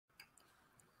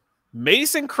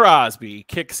Mason Crosby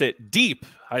kicks it deep.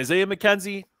 Isaiah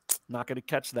McKenzie, not going to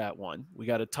catch that one. We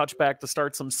got a touchback to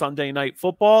start some Sunday night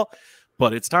football,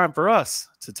 but it's time for us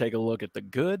to take a look at the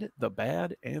good, the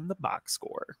bad, and the box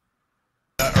score.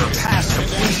 Pass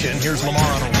completion. Here's Lamar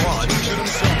on a run. He broke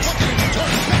his ankle.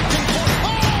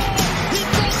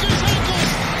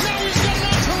 Now he's got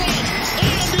an entourage,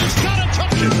 and he's got a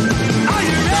touchdown. Are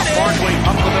you ready? Barkley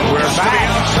up the middle. We're back. To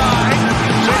the outside.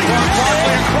 Saquon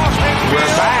Barkley across midfield.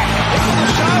 We're back. Over the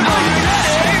sideline.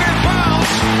 Sagan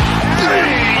fouls.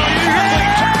 Are you ready?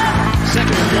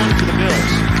 Second and one to the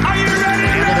Bills. Are you ready?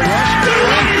 Into the rush.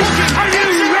 Are you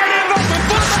ready?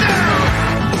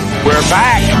 We're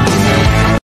back.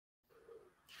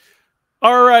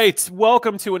 All right,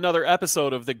 welcome to another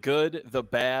episode of The Good, The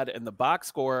Bad, and the Box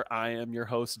Score. I am your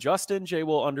host, Justin,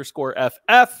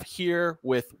 JWB_FF, here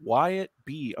with Wyatt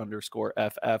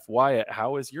B_FF. Wyatt,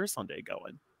 how is your Sunday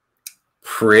going?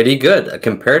 Pretty good.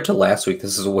 Compared to last week,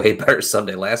 this is a way better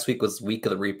Sunday. Last week was Week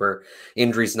of the Reaper,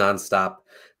 injuries nonstop.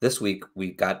 This week, we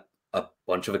got a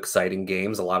bunch of exciting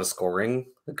games, a lot of scoring.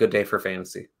 A good day for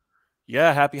fantasy.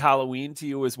 Yeah, happy Halloween to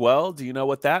you as well. Do you know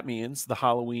what that means, the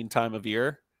Halloween time of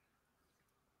year?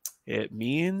 It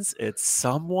means it's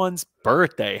someone's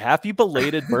birthday. Happy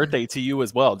belated birthday to you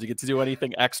as well. Did you get to do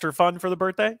anything extra fun for the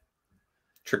birthday?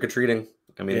 Trick-or-treating.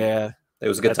 I mean, yeah, it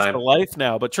was a good time. That's the life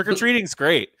now, but trick-or-treating's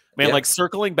great. Man, yeah. Like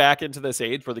circling back into this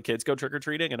age where the kids go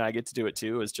trick-or-treating and I get to do it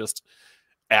too is just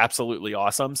absolutely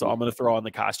awesome. So I'm going to throw on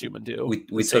the costume and do.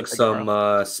 We took some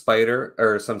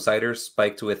some cider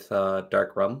spiked with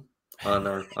dark rum on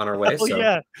our way. Oh, so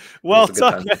yeah. Well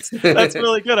done. That's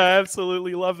really good. I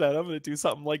absolutely love that. I'm going to do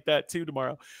something like that too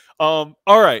tomorrow. All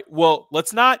right. Well,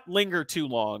 let's not linger too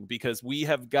long because we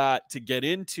have got to get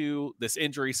into this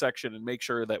injury section and make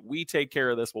sure that we take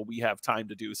care of this while we have time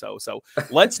to do so. So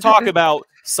let's talk about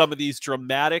some of these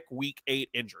dramatic Week 8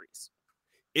 injuries.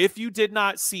 If you did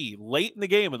not see late in the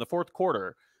game in the fourth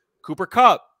quarter, Cooper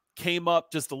Kupp came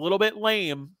up just a little bit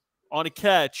lame on a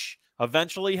catch.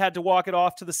 Eventually had to walk it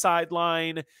off to the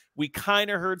sideline. We kind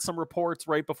of heard some reports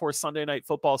right before Sunday Night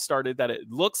Football started that it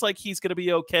looks like he's going to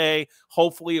be okay.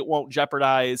 Hopefully it won't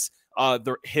jeopardize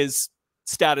his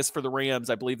status for the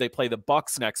Rams. I believe they play the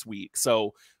Bucs next week.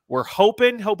 So we're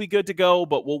hoping he'll be good to go,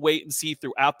 but we'll wait and see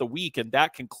throughout the week. And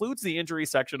that concludes the injury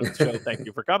section of the show. Thank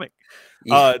you for coming.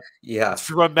 Yeah.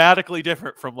 Dramatically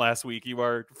different from last week. You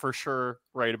are for sure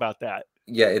right about that.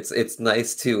 Yeah, it's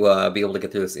nice to be able to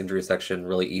get through this injury section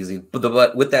really easy.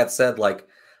 But with that said, like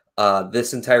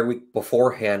this entire week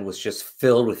beforehand was just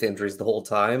filled with injuries the whole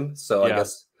time. So yeah. I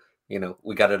guess,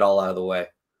 we got it all out of the way.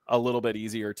 A little bit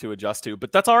easier to adjust to,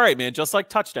 but that's all right, man. Just like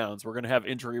touchdowns, we're going to have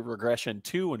injury regression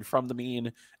to and from the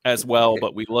mean as well.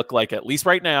 But we look like, at least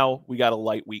right now, we got a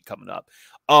light week coming up,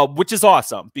 which is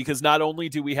awesome because not only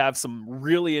do we have some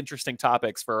really interesting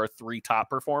topics for our 3 top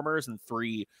performers and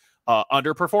 3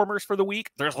 underperformers for the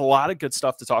week, there's a lot of good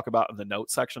stuff to talk about in the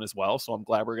notes section as well. So I'm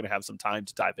glad we're going to have some time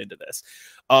to dive into this.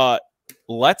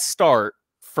 Let's start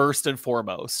first and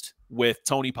foremost with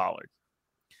Tony Pollard.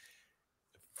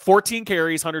 14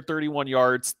 carries, 131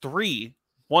 yards, 3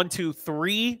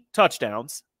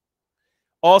 touchdowns.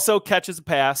 Also catches a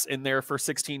pass in there for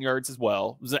 16 yards as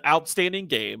well. It was an outstanding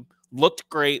game. Looked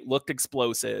great, looked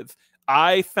explosive.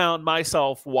 I found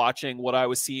myself watching what I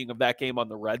was seeing of that game on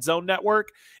the Red Zone Network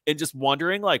and just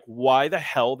wondering, like, why the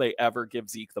hell they ever give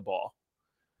Zeke the ball.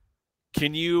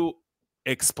 Can you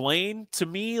explain to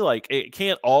me, like, it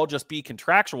can't all just be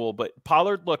contractual, but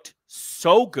Pollard looked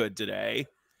so good today,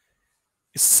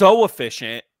 so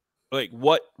efficient. Like,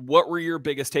 what were your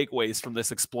biggest takeaways from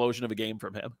this explosion of a game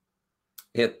from him?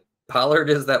 Pollard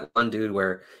is that one dude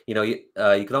where, you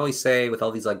can always say with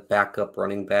all these like backup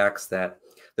running backs that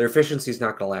their efficiency is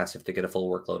not going to last if they get a full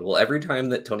workload. Well, every time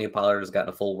that Tony Pollard has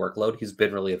gotten a full workload, he's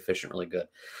been really efficient, really good.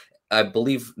 I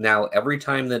believe now every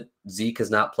time that Zeke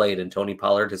has not played and Tony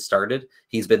Pollard has started,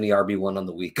 he's been the RB1 on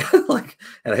the week. And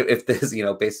if this,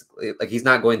 basically, like, he's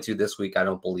not going to this week, I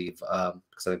don't believe,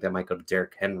 because I think that might go to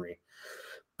Derrick Henry.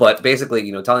 But basically,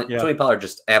 Tony Pollard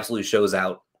just absolutely shows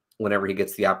out whenever he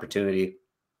gets the opportunity.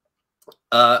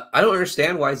 I don't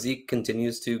understand why Zeke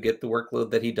continues to get the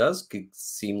workload that he does. It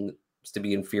seems to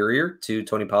be inferior to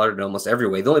Tony Pollard in almost every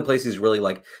way. The only place he's really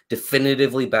like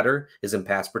definitively better is in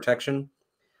pass protection.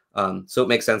 So it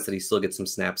makes sense that he still gets some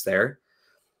snaps there.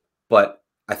 But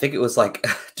I think it was like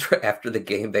after the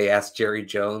game, they asked Jerry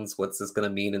Jones, what's this going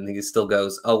to mean? And he still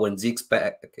goes, oh, when Zeke's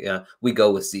back, we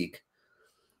go with Zeke.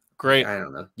 Great. I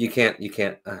don't know. You can't.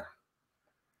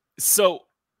 So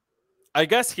I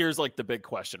guess here's like the big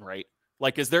question, right?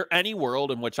 Like, is there any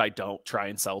world in which I don't try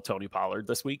and sell Tony Pollard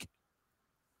this week?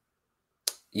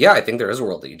 Yeah, I think there is a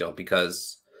world that you don't,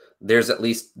 because there's at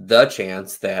least the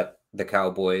chance that the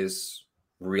Cowboys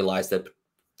realize that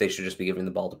they should just be giving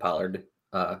the ball to Pollard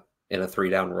in a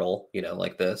 3-down roll,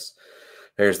 like this.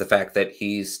 There's the fact that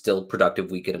he's still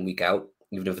productive week in and week out,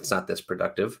 even if it's not this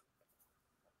productive.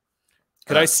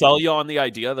 Could I sell you on the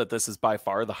idea that this is by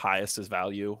far the highest his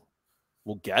value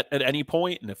will get at any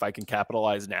point, and if I can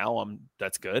capitalize now,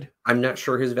 that's good? I'm not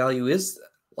sure his value is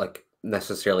like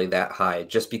necessarily that high,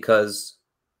 just because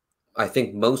I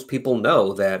think most people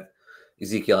know that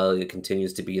Ezekiel Elliott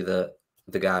continues to be the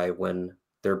guy when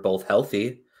they're both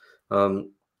healthy.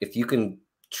 If you can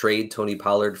trade Tony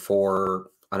Pollard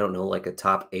for, I don't know, like a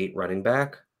top 8 running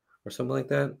back or something like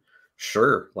that,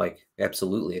 sure, like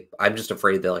absolutely. I'm just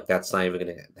afraid that that's not even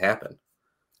going to happen.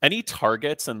 Any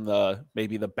targets in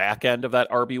maybe the back end of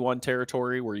that RB1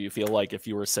 territory where you feel like if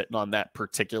you were sitting on that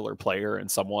particular player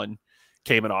and someone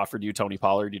came and offered you Tony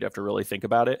Pollard, you'd have to really think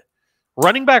about it?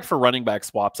 Running back for running back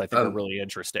swaps, I think, are really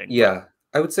interesting. Yeah,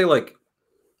 I would say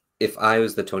if I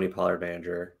was the Tony Pollard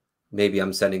manager, maybe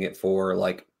I'm sending it for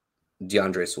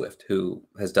DeAndre Swift, who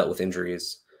has dealt with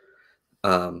injuries,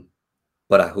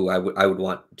 but who I would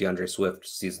want DeAndre Swift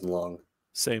season long.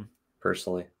 Same,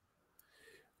 personally.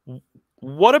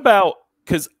 What about,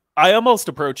 because I almost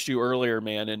approached you earlier,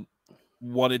 man, and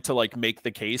wanted to make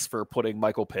the case for putting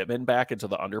Michael Pittman back into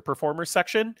the underperformers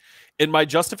section. And my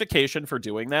justification for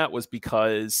doing that was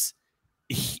because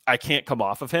I can't come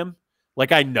off of him.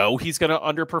 I know he's going to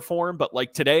underperform, but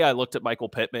today I looked at Michael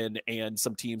Pittman and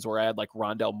some teams where I had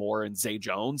Rondale Moore and Zay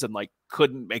Jones and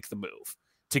couldn't make the move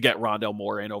to get Rondale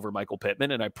Moore in over Michael Pittman.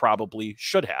 And I probably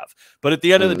should have, but at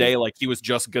the end of the day, he was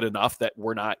just good enough that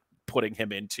we're not putting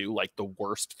him into the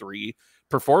worst 3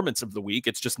 performance of the week.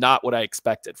 It's just not what I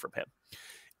expected from him.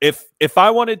 If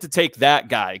I wanted to take that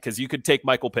guy, because you could take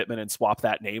Michael Pittman and swap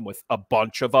that name with a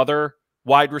bunch of other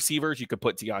wide receivers. You could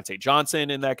put Deontay Johnson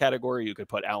in that category. You could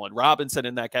put Allen Robinson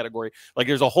in that category.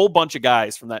 There's a whole bunch of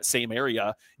guys from that same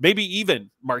area, maybe even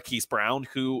Marquise Brown,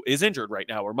 who is injured right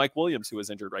now, or Mike Williams, who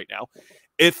is injured right now.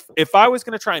 If I was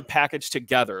going to try and package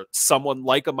together someone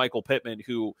like a Michael Pittman,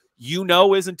 who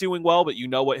isn't doing well, but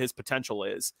what his potential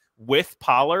is, with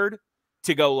Pollard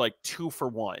to go 2 for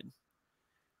 1,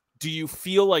 do you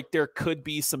feel like there could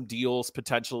be some deals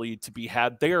potentially to be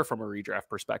had there from a redraft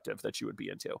perspective that you would be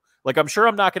into? I'm sure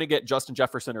I'm not going to get Justin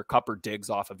Jefferson or Kupp or Diggs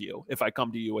off of you if I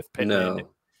come to you with Pittman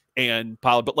and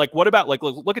Pollard. But what about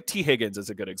look at T. Higgins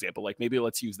as a good example. Maybe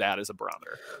let's use that as a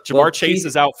barometer. Jamar Chase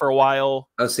is out for a while.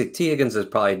 I would say T. Higgins is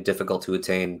probably difficult to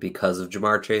attain because of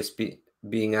Jamar Chase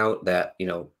being out. That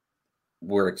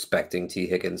we're expecting T.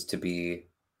 Higgins to be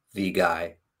the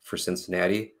guy for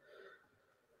Cincinnati.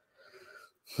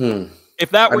 If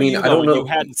that were you, though, and you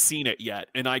hadn't seen it yet,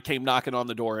 and I came knocking on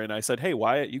the door and I said, "Hey,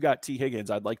 Wyatt, you got T. Higgins.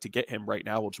 I'd like to get him right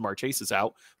now while Jamar Chase is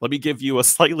out. Let me give you a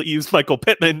slightly used Michael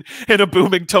Pittman and a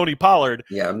booming Tony Pollard."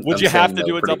 Yeah, would you have to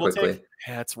do a double take?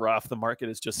 Yeah, it's rough. The market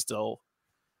is just still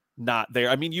not there.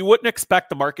 I mean, you wouldn't expect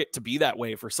the market to be that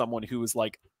way for someone who is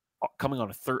coming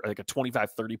on a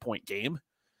 25, 30-point game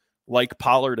like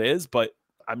Pollard is. But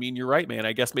I mean, you're right, man.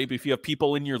 I guess maybe if you have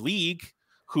people in your league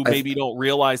who maybe don't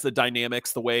realize the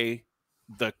dynamics the way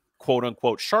the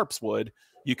quote-unquote sharps would,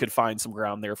 you could find some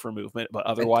ground there for movement. But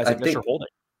otherwise, I guess you're holding.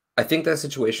 I think that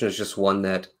situation is just one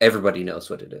that everybody knows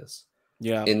what it is.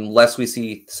 Yeah. Unless we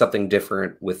see something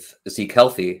different with Zeke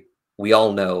healthy, we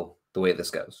all know the way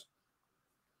this goes.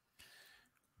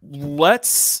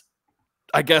 Let's,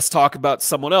 I guess, talk about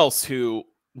someone else who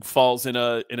falls in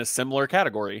a similar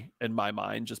category in my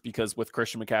mind, just because with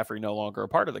Christian McCaffery no longer a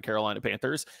part of the Carolina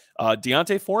Panthers,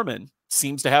 D'Onta Foreman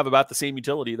seems to have about the same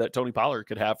utility that Tony Pollard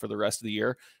could have for the rest of the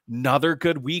year. Another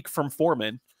good week from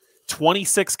Foreman,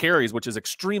 26 carries, which is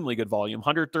extremely good volume,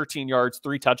 113 yards,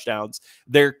 3 touchdowns.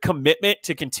 Their commitment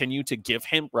to continue to give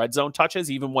him red zone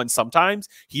touches, even when sometimes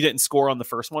he didn't score on the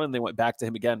first one and they went back to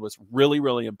him again, was really,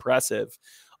 really impressive.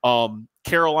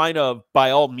 Carolina,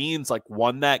 by all means,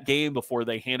 won that game before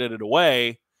they handed it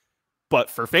away. But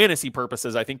for fantasy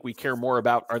purposes, I think we care more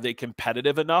about, are they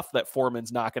competitive enough that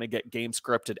Foreman's not going to get game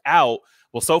scripted out?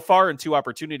 Well, so far in 2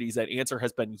 opportunities, that answer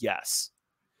has been yes.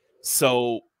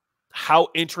 So how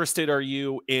interested are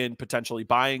you in potentially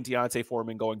buying D'Onta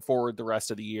Foreman going forward the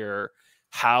rest of the year?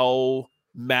 How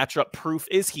matchup proof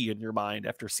is he in your mind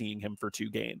after seeing him for 2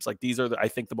 games? These are, I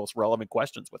think, the most relevant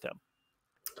questions with him.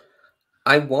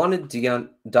 I wanted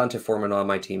D'Onta Foreman on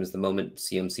my teams the moment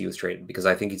CMC was traded because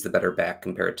I think he's the better back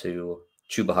compared to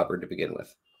Chuba Hubbard to begin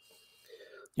with.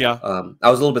 Yeah.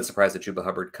 I was a little bit surprised that Chuba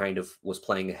Hubbard kind of was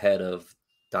playing ahead of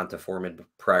D'Onta Foreman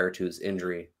prior to his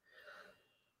injury.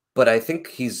 But I think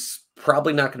he's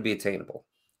probably not going to be attainable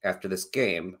after this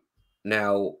game.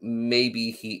 Now, maybe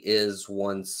he is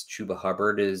once Chuba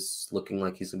Hubbard is looking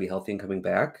like he's going to be healthy and coming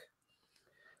back.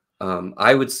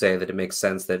 I would say that it makes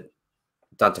sense that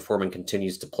D'Onta Foreman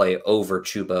continues to play over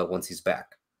Chuba once he's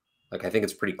back. Like, I think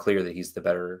it's pretty clear that he's the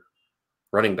better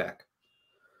running back.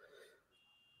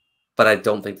 But I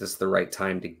don't think this is the right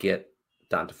time to get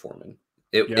D'Onta Foreman.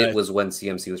 It was when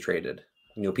CMC was traded.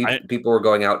 You know, people were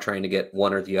going out trying to get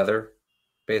one or the other,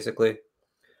 basically.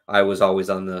 I was always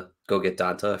on the go get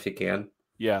D'Onta if you can.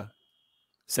 Yeah,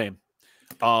 same.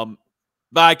 But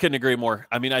I couldn't agree more.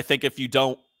 I mean, I think if you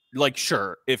don't, like,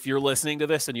 sure, if you're listening to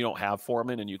this and you don't have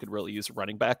Foreman and you could really use a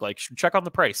running back, like, check on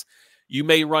the price. You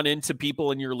may run into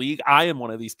people in your league. I am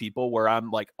one of these people where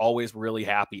I'm like always really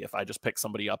happy if I just pick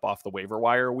somebody up off the waiver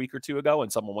wire a week or two ago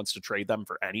and someone wants to trade them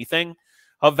for anything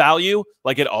of value.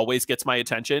 Like, it always gets my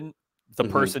attention. The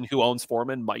person who owns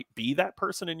Foreman might be that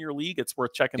person in your league. It's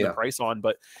worth checking the price on,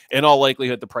 but in all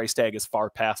likelihood, the price tag is far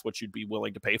past what you'd be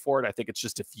willing to pay for it. I think it's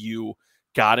just if you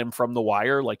got him from the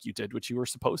wire, like you did what you were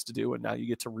supposed to do, and now you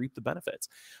get to reap the benefits.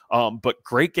 But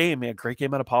great game, man. Great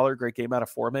game out of Pollard, great game out of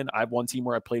Foreman. I have one team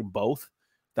where I played both.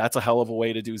 That's a hell of a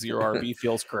way to do zero RB.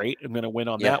 Feels great. I'm going to win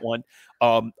on that one.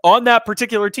 On that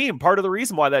particular team, part of the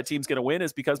reason why that team's going to win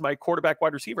is because my quarterback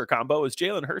wide receiver combo is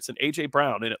Jalen Hurts and AJ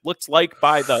Brown. And it looks like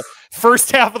by the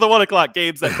first half of the 1 o'clock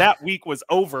games that week was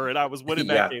over and I was winning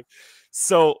that game.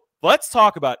 So let's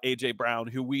talk about AJ Brown,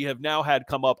 who we have now had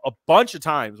come up a bunch of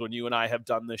times when you and I have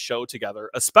done this show together,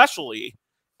 especially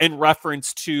in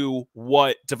reference to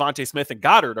what Devontae Smith and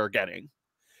Goddard are getting.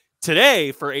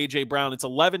 Today for AJ Brown, it's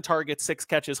 11 targets, 6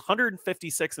 catches,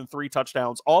 156 and 3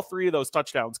 touchdowns. All 3 of those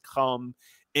touchdowns come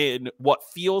in what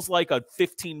feels like a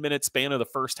 15-minute span of the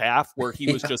first half where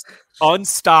he was just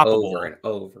unstoppable. Over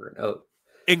and over.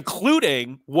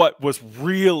 Including what was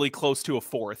really close to a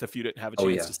fourth if you didn't have a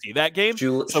chance to see that game.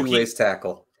 Shoelace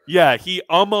tackle. Yeah, he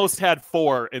almost had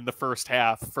 4 in the first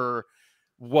half for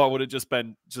what would have just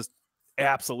been just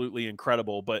absolutely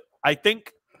incredible. But I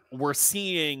think we're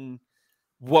seeing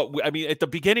at the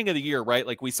beginning of the year, right?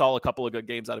 Like, we saw a couple of good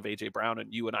games out of AJ Brown,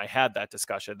 and you and I had that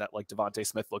discussion that like Devontae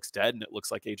Smith looks dead, and it looks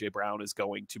like AJ Brown is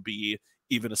going to be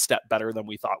even a step better than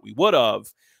we thought we would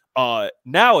have.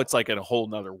 Now it's like in a whole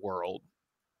nother world.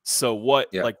 So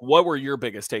what were your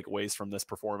biggest takeaways from this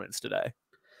performance today?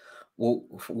 Well,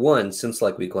 one, since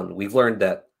like week 1, we've learned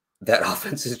that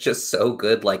offense is just so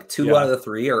good. Like 2 out of the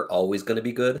 3 are always going to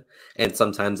be good, and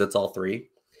sometimes it's all 3.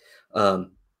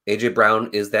 AJ Brown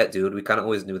is that dude. We kind of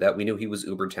always knew that. We knew he was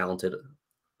uber talented.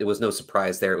 It was no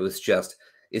surprise there. It was just,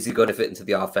 is he going to fit into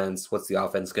the offense? What's the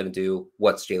offense going to do?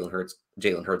 What's Jalen Hurts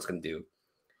going to do?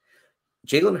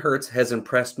 Jalen Hurts has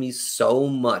impressed me so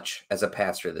much as a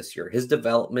passer this year. His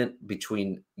development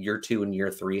between year 2 and year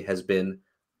 3 has been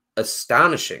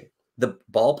astonishing. The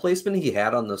ball placement he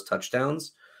had on those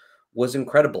touchdowns was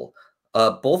incredible.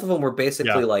 Both of them were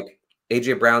basically like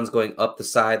AJ Brown's going up the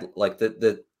side, like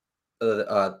the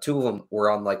 2 of them were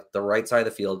on like the right side of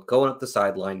the field, going up the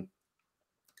sideline.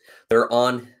 They're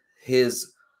on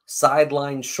his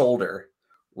sideline shoulder,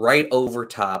 right over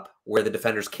top where the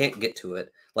defenders can't get to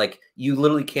it. Like, you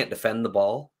literally can't defend the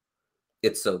ball.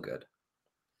 It's so good.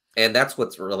 And that's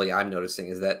what's really I'm noticing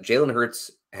is that Jalen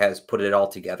Hurts has put it all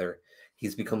together.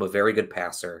 He's become a very good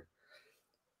passer.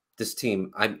 This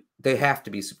team, they have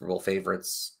to be Super Bowl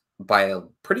favorites by a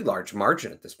pretty large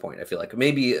margin at this point. I feel like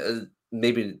maybe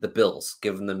the Bills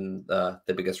giving them the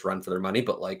biggest run for their money,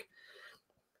 but like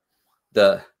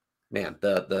the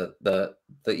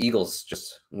Eagles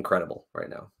just incredible right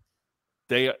now.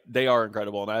 They are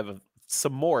incredible, and I have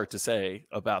some more to say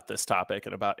about this topic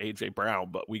and about AJ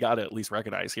Brown, but we got to at least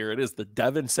recognize here it is the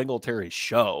Devin Singletary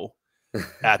show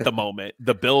at the moment.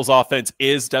 The Bills offense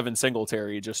is Devin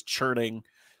Singletary just churning.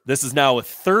 This is now a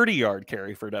 30-yard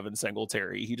carry for Devin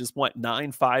Singletary. He just went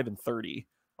 9, 5, and 30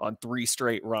 on 3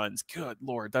 straight runs. Good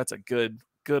Lord, that's a good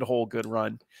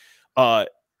run.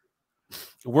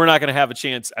 We're not going to have a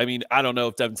chance. I mean, I don't know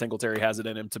if Devin Singletary has it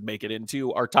in him to make it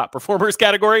into our top performers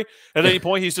category at any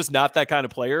point. He's just not that kind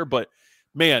of player, but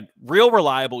man, real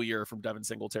reliable year from Devin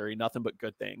Singletary. Nothing but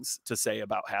good things to say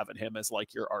about having him as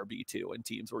like your RB2 in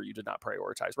teams where you did not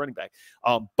prioritize running back.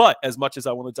 But as much as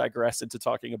I want to digress into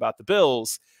talking about the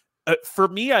Bills, for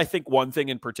me, I think one thing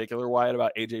in particular, Wyatt,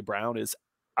 about AJ Brown is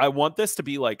I want this to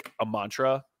be like a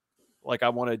mantra. Like, I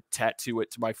want to tattoo it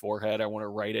to my forehead. I want to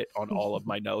write it on all of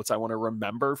my notes. I want to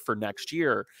remember for next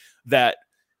year that,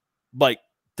 like,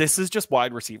 this is just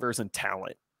wide receivers and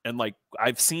talent. And, like,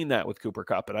 I've seen that with Cooper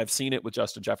Kupp, and I've seen it with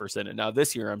Justin Jefferson. And now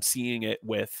this year I'm seeing it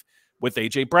with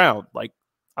AJ Brown. Like,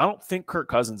 I don't think Kirk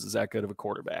Cousins is that good of a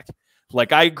quarterback.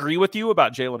 Like, I agree with you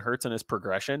about Jalen Hurts and his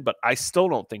progression, but I still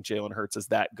don't think Jalen Hurts is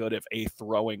that good of a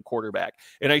throwing quarterback.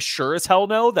 And I sure as hell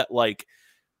know that, like,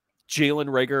 Jalen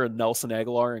Reagor and Nelson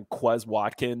Aguilar and Quez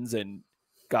Watkins and,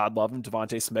 God love him,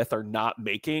 Devontae Smith are not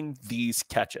making these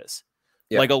catches.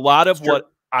 Yeah, like, a lot of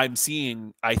what I'm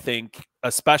seeing, I think,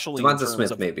 especially Devontae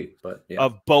Smith, maybe, but yeah,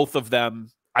 of both of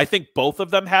them, I think both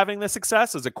of them having the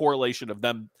success is a correlation of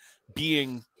them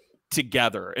being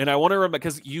together. And I want to remember,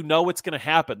 because you know it's going to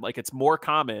happen. Like, it's more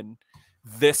common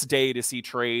this day to see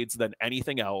trades than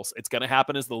anything else. It's going to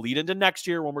happen as the lead into next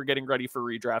year when we're getting ready for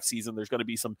redraft season. There's going to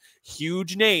be some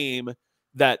huge name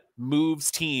that moves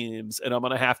teams, and I'm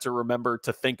going to have to remember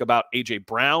to think about AJ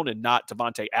Brown and not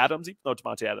Davante Adams, even though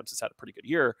Davante Adams has had a pretty good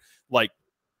year. Like,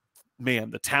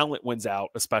 man, the talent wins out,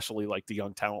 especially like the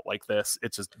young talent like this.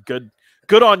 It's just good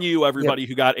on you, everybody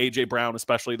who got AJ Brown,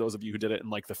 especially those of you who did it in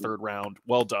like the 3rd round.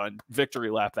 Well done. Victory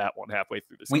lap that one halfway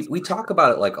through the season. We talk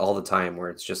about it like all the time,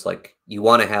 where it's just like you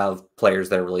want to have players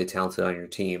that are really talented on your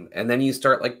team, and then you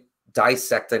start like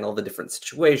dissecting all the different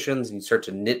situations and you start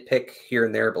to nitpick here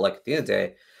and there. But like at the end of the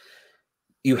day,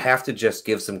 you have to just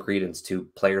give some credence to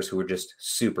players who are just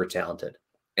super talented,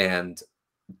 and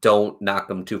don't knock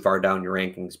them too far down your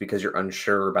rankings because you're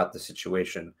unsure about the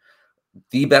situation.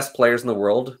 The best players in the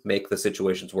world make the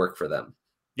situations work for them.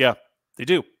 Yeah, they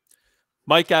do.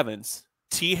 Mike Evans,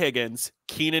 T. Higgins,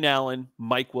 Keenan Allen,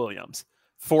 Mike Williams.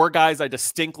 4 guys I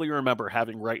distinctly remember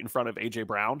having right in front of AJ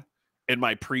Brown in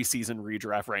my preseason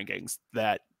redraft rankings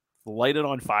that lighted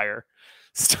on fire.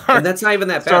 And that's not even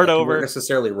that bad. Like, you weren't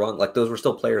necessarily wrong. Like, those were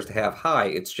still players to have high.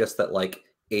 It's just that like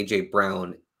AJ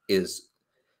Brown is,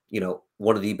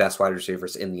 one of the best wide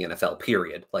receivers in the NFL,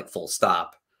 period. Like, full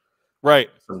stop. Right.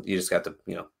 So you just got to,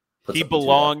 put he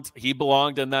belonged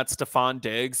in that Stephon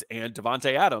Diggs and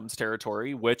Davante Adams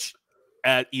territory, which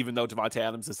even though Davante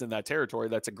Adams is in that territory,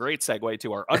 that's a great segue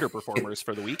to our underperformers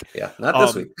for the week. Yeah, not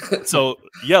this week. So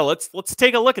yeah, let's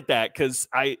take a look at that, because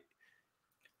I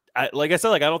like I said,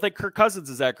 like, I don't think Kirk Cousins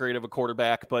is that great of a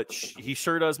quarterback, but he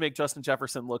sure does make Justin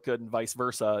Jefferson look good and vice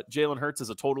versa. Jalen Hurts is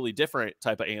a totally different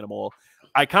type of animal.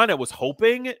 I kind of was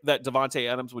hoping that Davante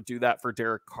Adams would do that for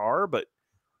Derek Carr, but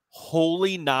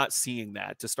wholly not seeing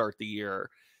that to start the year.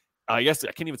 I guess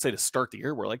I can't even say to start the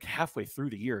year. We're like halfway through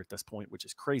the year at this point, which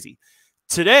is crazy.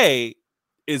 Today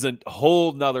is a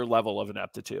whole nother level of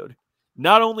ineptitude.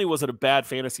 Not only was it a bad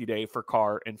fantasy day for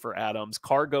Carr and for Adams,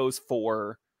 Carr goes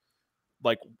for,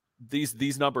 like,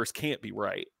 these numbers can't be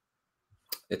right.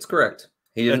 It's correct.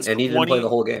 He didn't play the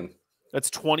whole game.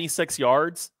 That's 26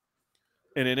 yards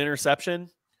and an interception.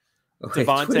 Okay,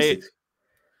 Davante. 26.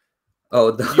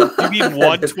 Oh, you mean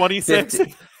 126?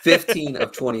 15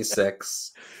 of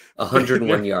 26,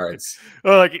 101 yards.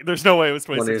 Oh, like, there's no way it was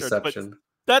 26 1 yards. interception. But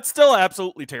that's still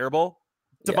absolutely terrible.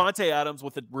 Davante Adams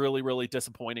with a really, really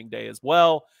disappointing day as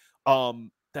well.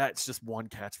 That's just 1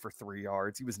 catch for 3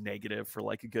 yards. He was negative for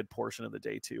like a good portion of the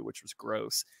day too, which was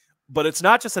gross. But it's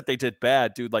not just that they did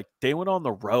bad, dude. Like, they went on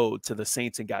the road to the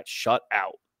Saints and got shut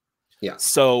out. Yeah.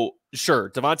 So sure,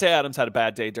 Davante Adams had a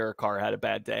bad day. Derek Carr had a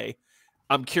bad day.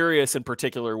 I'm curious in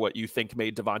particular what you think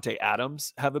made Davante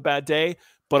Adams have a bad day,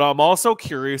 but I'm also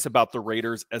curious about the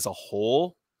Raiders as a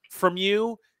whole from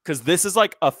you, because this is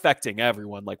like affecting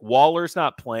everyone. Like, Waller's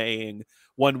not playing.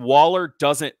 When Waller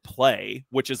doesn't play,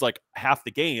 which is like half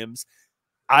the games,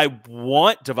 I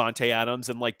want Davante Adams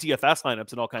in like DFS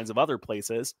lineups and all kinds of other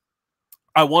places.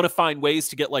 I want to find ways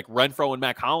to get like Renfro and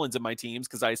Mac Hollins in my teams,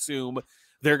 because I assume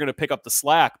they're going to pick up the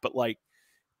slack. But like,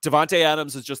 Davante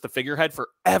Adams is just the figurehead for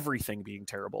everything being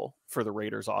terrible for the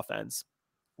Raiders offense.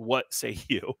 What say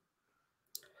you?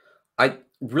 I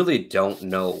really don't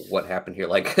know what happened here.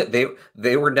 Like,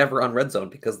 they were never on red zone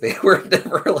because they were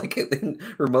never like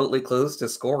remotely close to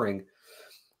scoring.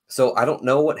 So I don't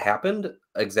know what happened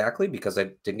exactly because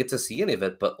I didn't get to see any of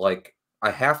it. But like,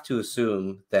 I have to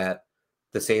assume that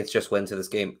the Saints just went into this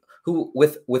game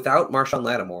without Marshawn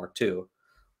Lattimore too.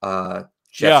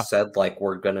 Jeff said, like,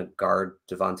 we're going to guard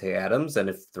Davante Adams, and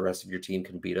if the rest of your team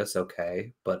can beat us,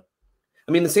 okay. But,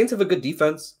 I mean, the Saints have a good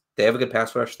defense. They have a good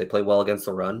pass rush. They play well against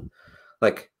the run.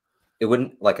 Like, it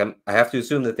wouldn't, like, I have to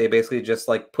assume that they basically just,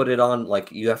 like, put it on,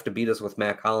 like, you have to beat us with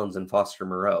Mac Hollins and Foster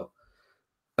Moreau.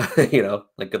 Like,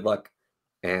 good luck.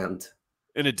 And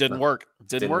it didn't work. It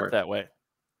didn't work that way.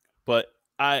 But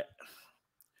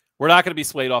we're not going to be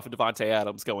swayed off of Davante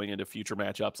Adams going into future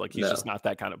matchups. Like, he's just not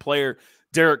that kind of player.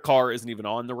 Derek Carr isn't even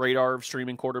on the radar of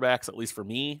streaming quarterbacks, at least for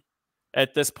me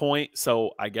at this point.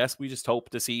 So I guess we just hope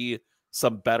to see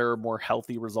some better, more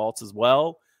healthy results as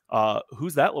well.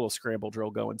 Who's that little scramble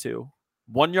drill going to?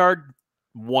 1 yard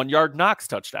Knox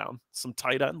touchdown. Some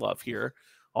tight end love here.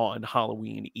 on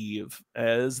Halloween Eve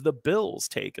as the Bills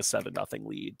take a 7-0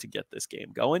 lead to get this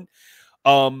game going.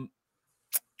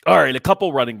 All right, a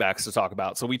couple running backs to talk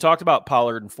about. So we talked about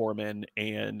Pollard and Foreman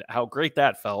and how great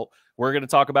that felt. We're going to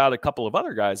talk about a couple of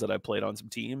other guys that I played on some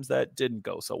teams that didn't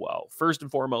go so well. First and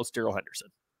foremost, Darrell Henderson.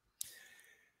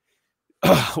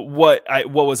 What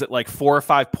was it, like 4 or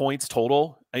 5 points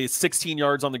total? 16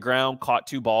 yards on the ground, caught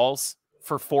 2 balls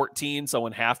for 14. So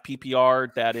in half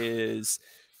PPR, that is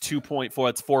 2.4.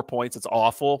 It's 4 points. It's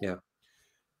awful. Yeah.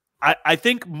 I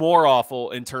think more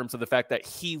awful in terms of the fact that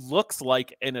he looks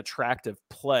like an attractive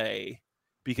play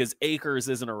because Akers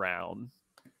isn't around.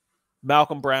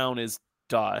 Malcolm Brown is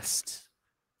dust.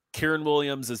 Kieran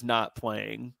Williams is not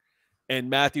playing.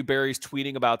 And Matthew Berry's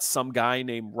tweeting about some guy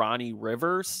named Ronnie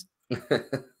Rivers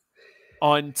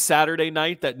on Saturday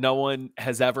night that no one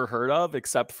has ever heard of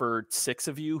except for 6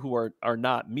 of you who are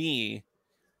not me.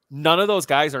 None of those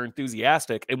guys are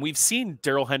enthusiastic. And we've seen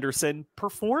Darrell Henderson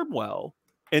perform well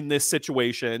in this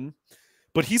situation,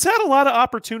 but he's had a lot of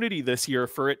opportunity this year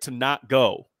for it to not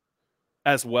go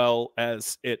as well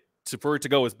as for it to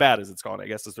go as bad as it's gone, I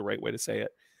guess is the right way to say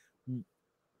it.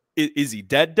 Is he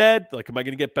dead? Like, am I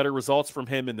going to get better results from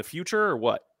him in the future or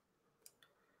what?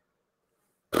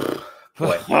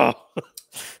 Boy.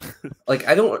 Like,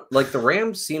 I don't like the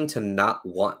Rams seem to not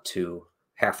want to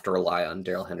have to rely on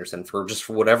Darrell Henderson for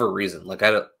whatever reason. Like,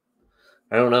 I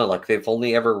don't know. Like, they've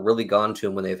only ever really gone to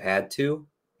him when they've had to.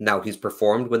 Now he's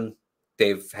performed when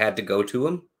they've had to go to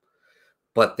him,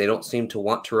 but they don't seem to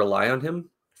want to rely on him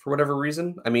for whatever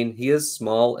reason. I mean, he is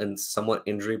small and somewhat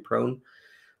injury prone,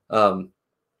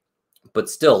 but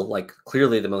still, like,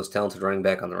 clearly the most talented running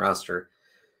back on the roster.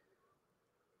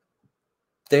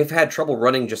 They've had trouble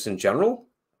running just in general,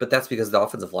 but that's because the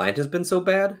offensive line has been so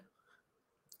bad.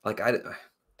 Like,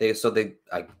 the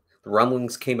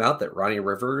rumblings came out that Ronnie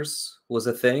Rivers was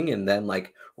a thing, and then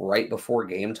like right before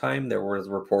game time, there were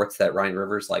reports that Ronnie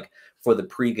Rivers, like for the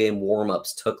pregame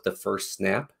warmups, took the first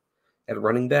snap at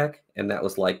running back, and that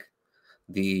was like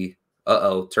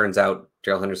turns out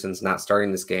Darrell Henderson's not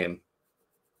starting this game.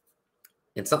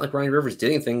 It's not like Ronnie Rivers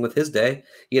did anything with his day.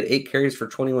 He had 8 carries for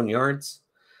 21 yards,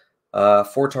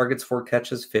 4 targets, 4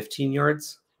 catches, 15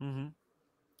 yards. Mm-hmm.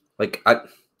 Like,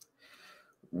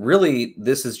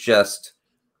 this is just,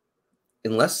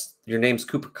 unless your name's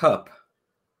Cooper Kupp,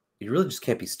 you really just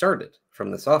can't be started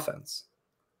from this offense.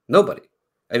 Nobody.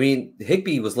 I mean,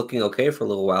 Higbee was looking okay for a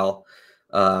little while.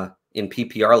 In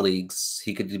PPR leagues,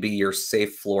 he could be your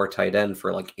safe floor tight end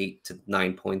for like 8 to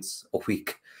 9 points a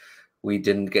week. We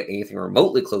didn't get anything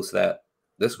remotely close to that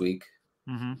this week.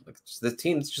 Mm-hmm. Like, the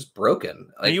team's just broken.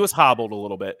 Like, he was hobbled a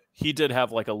little bit. He did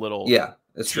have like a little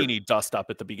teeny true. dust up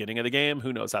at the beginning of the game.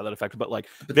 Who knows how that affected? But like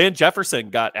Van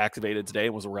Jefferson got activated today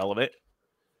and was irrelevant.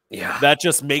 Yeah, that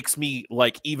just makes me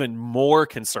like even more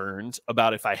concerned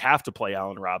about if I have to play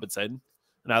Allen Robinson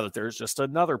now that there's just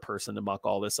another person to muck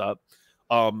all this up.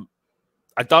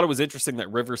 I thought it was interesting that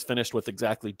Rivers finished with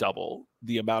exactly double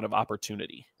the amount of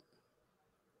opportunity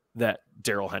that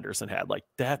Darrell Henderson had. Like,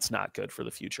 that's not good for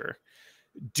the future.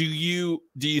 Do you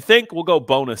think, we'll go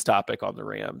bonus topic on the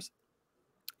Rams,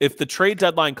 if the trade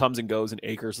deadline comes and goes and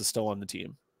Akers is still on the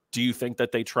team, do you think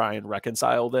that they try and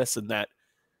reconcile this and that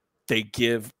they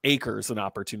give Akers an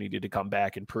opportunity to come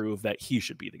back and prove that he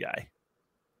should be the guy?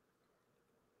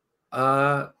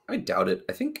 I doubt it.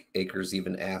 I think Akers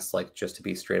even asked like just to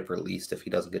be straight up released if he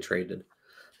doesn't get traded.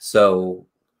 So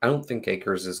I don't think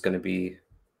Akers is going to be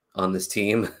on this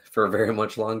team for very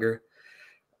much longer.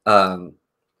 And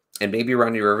maybe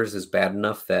Ronnie Rivers is bad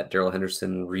enough that Darrell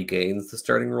Henderson regains the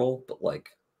starting role, but like,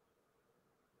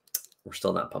 we're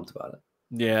still not pumped about it.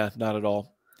 Yeah, not at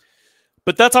all.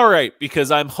 But that's all right, because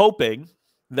I'm hoping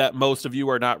that most of you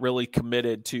are not really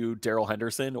committed to Darrell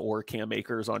Henderson or Cam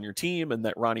Akers on your team, and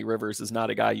that Ronnie Rivers is not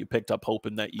a guy you picked up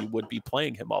hoping that you would be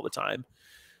playing him all the time.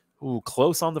 Ooh,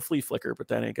 close on the flea flicker, but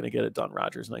that ain't going to get it done,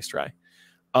 Rodgers. Nice try.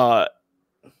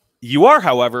 You are,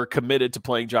 however, committed to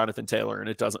playing Jonathon Taylor, and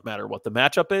it doesn't matter what the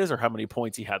matchup is or how many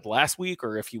points he had last week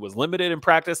or if he was limited in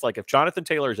practice. Like, if Jonathon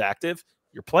Taylor is active,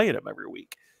 you're playing him every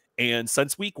week. And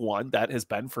since week 1, that has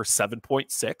been for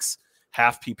 7.6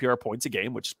 half PPR points a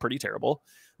game, which is pretty terrible.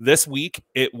 This week,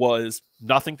 it was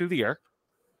nothing through the air,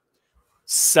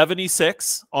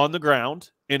 76 on the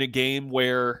ground in a game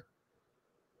where,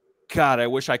 God, I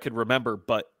wish I could remember,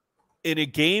 but in a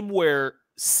game where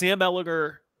Sam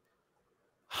Ehlinger,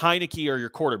 Heineke are your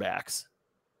quarterbacks,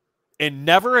 and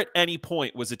never at any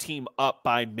point was a team up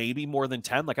by maybe more than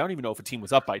 10. Like, I don't even know if a team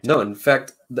was up by 10. No, in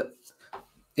fact,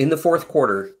 in the fourth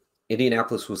quarter,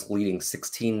 Indianapolis was leading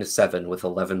 16-7 with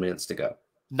 11 minutes to go.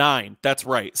 9. That's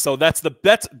right. So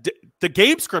the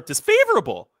game script is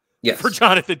favorable. Yes. for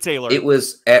Jonathan Taylor. It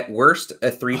was at worst a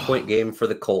 3-point game for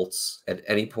the Colts at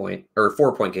any point, or a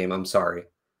 4-point game, I'm sorry,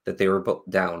 that they were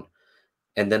down.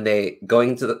 And then they, going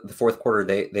into the fourth quarter,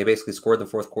 they basically scored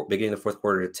the beginning of the fourth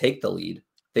quarter to take the lead.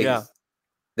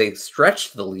 They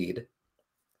stretched the lead.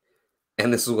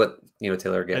 And this is what,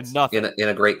 Taylor gets in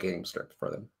a great game start for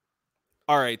them.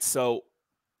 All right, so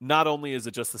not only is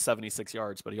it just the 76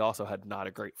 yards, but he also had not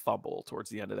a great fumble towards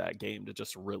the end of that game to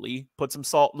just really put some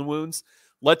salt in the wounds.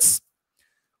 Let's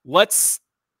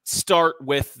start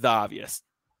with the obvious.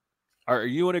 Are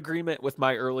you in agreement with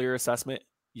my earlier assessment?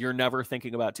 You're never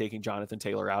thinking about taking Jonathon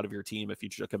Taylor out of your team if you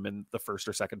took him in the first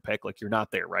or second pick. Like, you're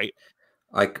not there, right?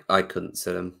 I couldn't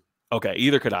sit him. Okay,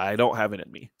 either could I. I don't have it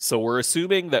in me. So we're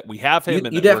assuming that we have him.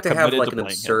 You'd have to have like an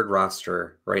absurd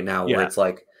roster right now where it's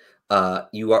like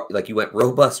you went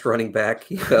robust running back.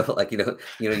 You have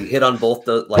you hit on both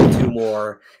the two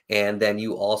more, and then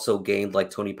you also gained like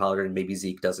Tony Pollard, and maybe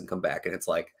Zeke doesn't come back, and it's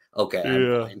like, okay,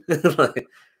 I'm fine.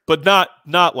 But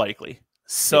not likely.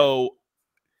 So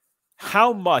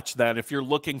how much then, if you're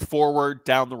looking forward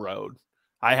down the road,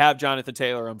 I have Jonathon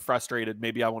Taylor, I'm frustrated,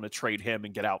 maybe I want to trade him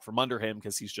and get out from under him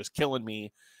because he's just killing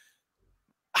me.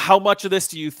 How much of this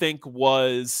do you think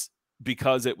was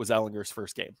because it was Ellinger's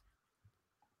first game?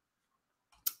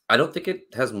 I don't think it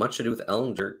has much to do with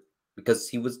Ehlinger because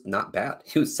he was not bad.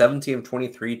 He was 17 of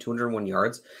 23, 201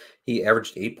 yards. He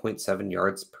averaged 8.7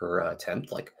 yards per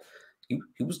attempt. Like,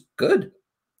 he was good.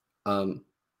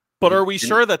 But are we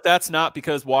sure that that's not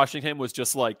because Washington was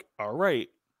just like, all right,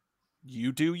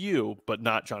 you do you, but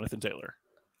not Jonathon Taylor?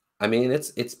 I mean,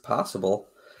 it's possible,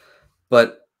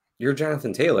 but you're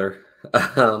Jonathon Taylor.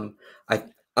 I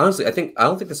don't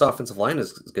think this offensive line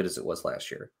is as good as it was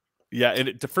last year. Yeah,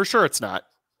 and for sure it's not.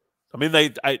 I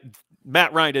mean,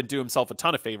 Matt Ryan didn't do himself a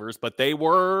ton of favors, but they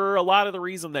were a lot of the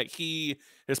reason that he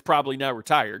is probably now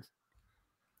retired.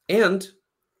 And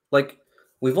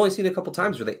we've only seen a couple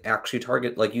times where they actually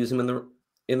use him in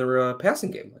the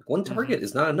passing game. Like, one target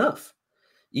is not enough.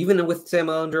 Even with Sam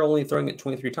Ehlinger only throwing it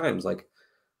 23 times,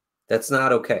 that's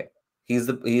not okay. He is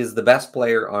the best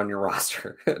player on your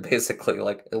roster, basically.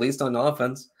 At least on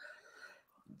offense,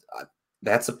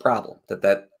 that's a problem.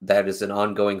 That is an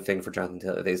ongoing thing for Jonathon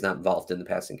Taylor. That he's not involved in the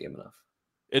passing game enough.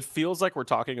 It feels like we're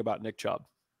talking about Nick Chubb.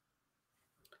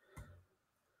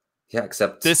 Yeah,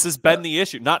 except this has been the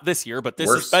issue. Not this year, but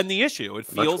this has been the issue. It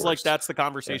feels like that's the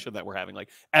conversation that we're having. Like,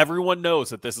 everyone knows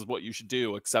that this is what you should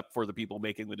do, except for the people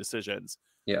making the decisions.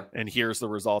 Yeah. And here's the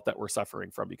result that we're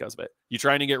suffering from because of it. You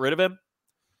trying to get rid of him?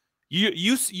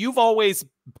 You've always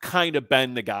kind of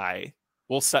been the guy.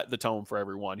 We'll set the tone for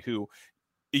everyone who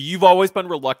you've always been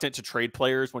reluctant to trade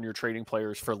players when you're trading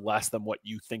players for less than what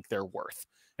you think they're worth.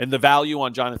 And the value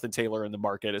on Jonathon Taylor in the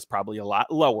market is probably a lot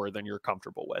lower than you're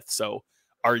comfortable with. So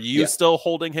are you still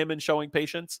holding him and showing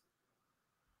patience?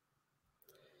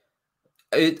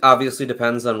 It obviously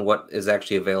depends on what is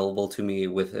actually available to me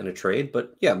within a trade.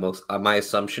 But yeah, my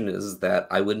assumption is that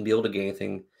I wouldn't be able to get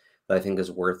anything that I think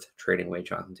is worth trading away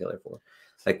Jonathon Taylor for.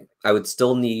 I would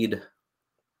still need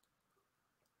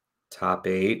top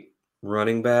 8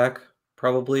 running back,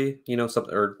 probably,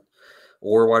 something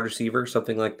or wide receiver,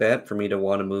 something like that, for me to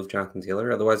want to move Jonathon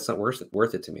Taylor. Otherwise, it's not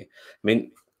worth it to me. I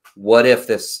mean, what if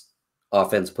this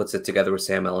offense puts it together with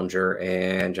Sam Ehlinger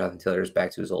and Jonathon Taylor is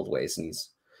back to his old ways and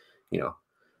he's,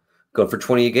 going for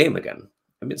 20 a game again?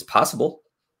 I mean, it's possible.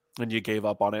 And you gave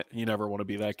up on it. You never want to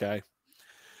be that guy.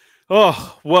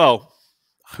 Oh, well,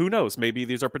 who knows? Maybe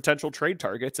these are potential trade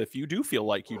targets if you do feel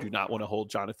like you do not want to hold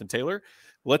Jonathon Taylor.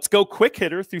 Let's go quick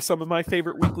hitter through some of my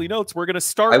favorite weekly notes. We're going to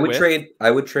start I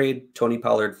would trade Tony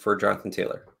Pollard for Jonathon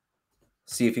Taylor.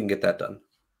 See if you can get that done.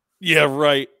 Yeah,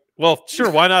 right. Well,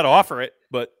 sure, why not offer it?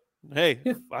 But hey,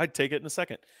 I'd take it in a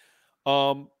second.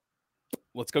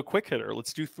 Let's go quick hitter.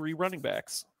 Let's do 3 running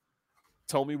backs.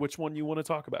 Tell me which one you want to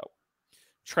talk about.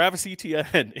 Travis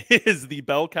Etienne is the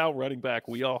bell cow running back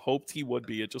we all hoped he would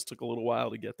be. It just took a little while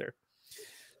to get there.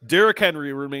 Derrick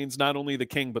Henry remains not only the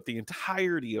king, but the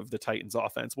entirety of the Titans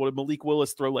offense. What did Malik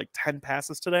Willis throw, 10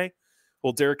 passes today?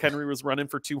 Well, Derrick Henry was running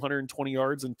for 220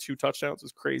 yards and 2 touchdowns. It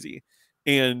was crazy.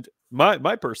 And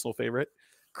my personal favorite,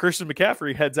 Christian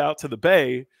McCaffery heads out to the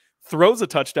Bay, throws a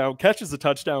touchdown, catches a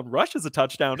touchdown, rushes a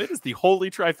touchdown. It is the holy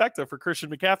trifecta for Christian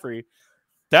McCaffery.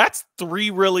 That's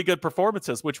 3 really good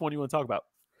performances. Which one do you want to talk about?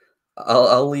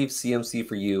 I'll leave CMC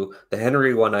for you. The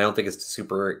Henry one, I don't think is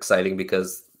super exciting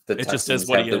because the Texans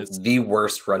have the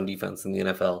worst run defense in the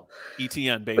NFL.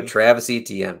 Etienne, baby. But Travis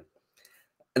Etienne.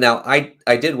 Now, I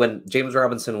did, when James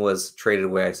Robinson was traded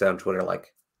away, I said on Twitter,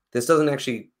 this doesn't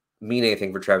actually mean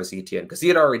anything for Travis Etienne because he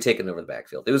had already taken over the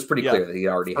backfield. It was pretty clear that he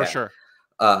already had. For sure.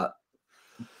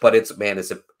 But it's, man,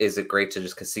 is it great to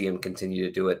just see him continue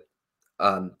to do it.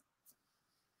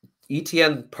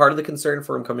 Etienne, part of the concern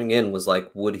for him coming in was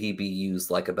like, would he be used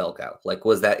like a bell cow? Like,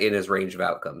 was that in his range of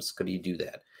outcomes? Could he do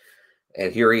that?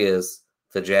 And here he is.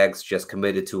 The Jags just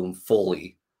committed to him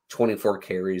fully. 24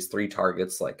 carries, 3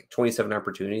 targets, like 27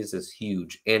 opportunities is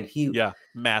huge. And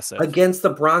massive. Against the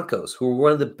Broncos, who were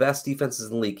one of the best defenses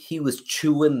in the league, he was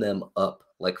chewing them up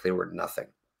like they were nothing.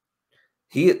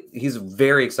 He's a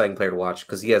very exciting player to watch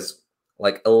because he has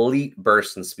like elite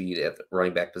burst and speed at the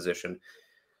running back position.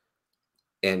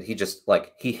 And he just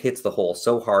he hits the hole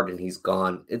so hard and he's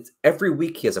gone. It's every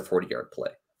week he has a 40-yard play.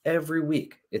 Every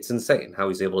week. It's insane how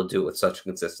he's able to do it with such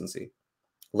consistency.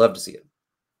 Love to see it.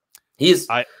 He's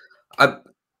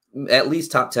at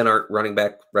least top 10 running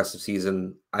back rest of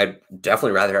season. I'd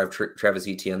definitely rather have Travis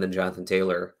Etienne than Jonathon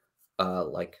Taylor. I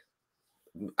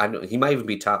know he might even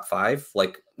be top 5,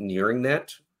 like nearing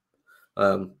that.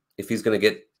 If he's going to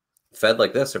get fed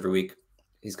like this every week,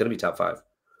 he's going to be top 5.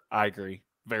 I agree.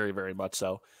 Very, very much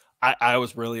so. I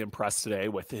was really impressed today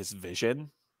with his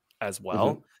vision as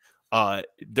well. Mm-hmm.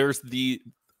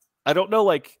 I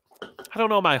don't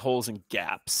know my holes and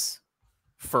gaps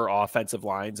for offensive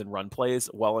lines and run plays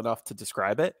well enough to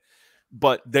describe it,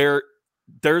 but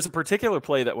there's a particular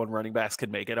play that when running backs can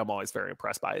make it, I'm always very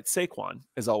impressed by it. Saquon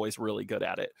is always really good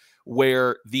at it,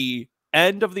 where the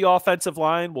end of the offensive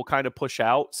line will kind of push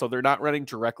out. So they're not running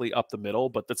directly up the middle,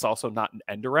 but that's also not an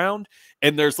end around.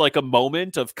 And there's like a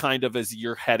moment of kind of as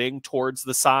you're heading towards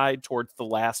the side, towards the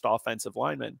last offensive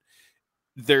lineman,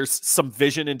 there's some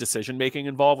vision and decision-making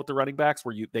involved with the running backs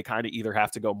where they kind of either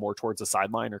have to go more towards the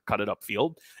sideline or cut it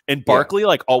upfield. And Barkley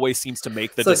always seems to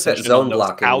make the decision zone on those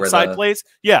blocking outside plays.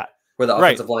 Yeah. Where the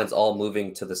offensive line's all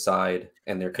moving to the side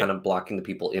and they're kind of blocking the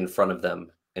people in front of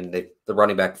them. And the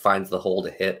running back finds the hole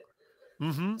to hit.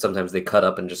 Mm-hmm. Sometimes they cut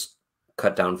up and just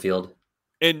cut downfield.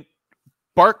 And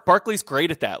Barkley's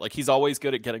great at that. Like he's always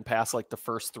good at getting past like the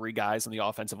first 3 guys in the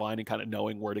offensive line and kind of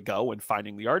knowing where to go and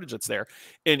finding the yardage that's there.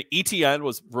 And Etienne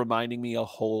was reminding me a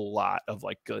whole lot of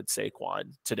like good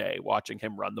Saquon today, watching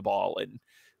him run the ball and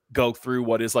go through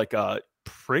what is like a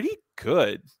pretty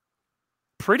good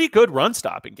run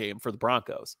stopping game for the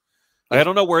Broncos. Like, I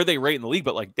don't know where they rate in the league,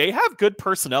 but like they have good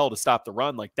personnel to stop the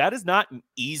run. Like that is not an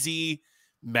easy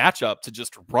matchup to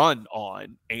just run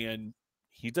on, and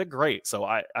he did great. So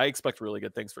I expect really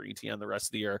good things for Etienne the rest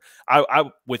of the year. I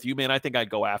with you, man, I think I'd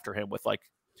go after him with like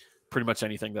pretty much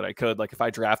anything that I could. Like if I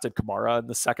drafted Kamara in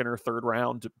the 2nd or 3rd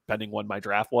round, depending when my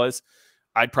draft was,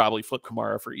 I'd probably flip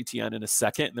Kamara for Etienne in a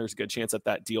second. And there's a good chance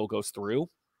that deal goes through.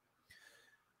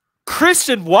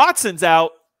 Christian Watson's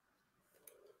out.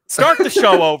 Start the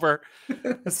show over.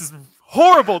 This is a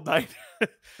horrible night.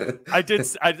 I did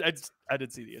see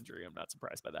the injury. I'm not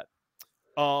surprised by that.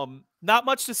 Not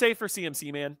much to say for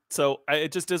CMC, man. So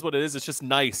it just is what it is. It's just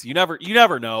nice. You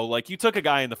never know. Like you took a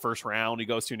guy in the 1st round, he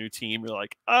goes to a new team. You're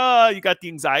like, you got the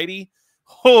anxiety.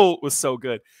 Oh, it was so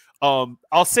good.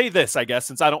 I'll say this, I guess,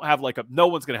 since I don't have no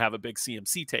one's going to have a big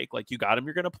CMC take. Like you got him,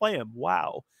 you're going to play him.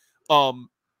 Wow.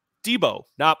 Debo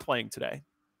not playing today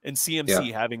and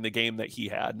CMC having the game that he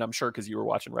had. And I'm sure because you were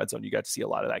watching Red Zone, you got to see a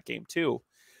lot of that game too.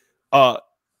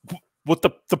 With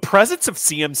the presence of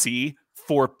CMC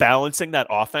for balancing that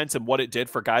offense and what it did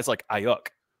for guys like Ayuk,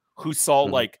 who saw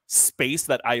like space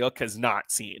that Ayuk has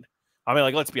not seen. I mean,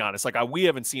 like, let's be honest, like we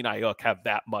haven't seen Ayuk have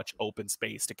that much open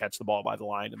space to catch the ball by the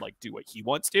line and like do what he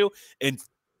wants to. And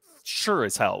sure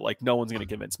as hell, like no one's going to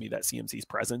convince me that CMC's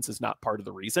presence is not part of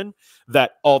the reason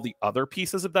that all the other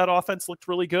pieces of that offense looked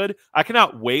really good. I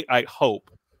cannot wait. I hope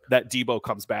that Debo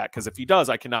comes back, because if he does,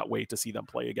 I cannot wait to see them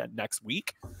play again next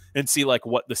week and see like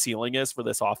what the ceiling is for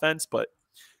this offense. But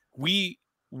we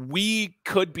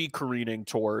could be careening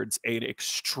towards an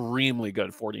extremely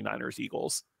good 49ers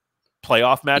Eagles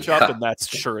playoff matchup, and that's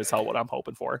sure as hell what I'm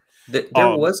hoping for. There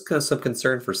was some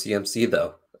concern for CMC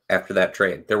though after that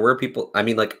trade. There were people. I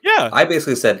mean, like, I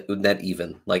basically said net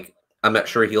even. Like, I'm not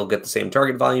sure he'll get the same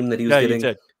target volume that he was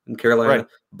getting in Carolina,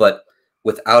 but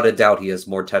without a doubt, he has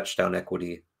more touchdown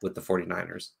equity with the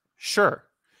 49ers. Sure.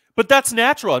 But that's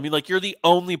natural. I mean, like, you're the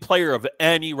only player of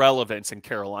any relevance in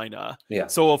Carolina. Yeah.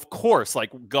 So, of course,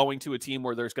 like, going to a team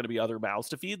where there's going to be other mouths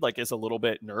to feed, like, is a little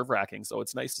bit nerve-wracking. So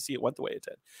it's nice to see it went the way it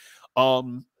did.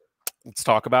 Let's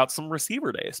talk about some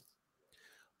receiver days.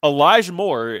 Elijah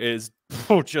Moore is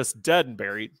just dead and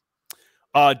buried.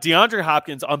 Deandre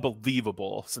Hopkins,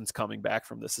 unbelievable since coming back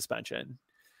from the suspension.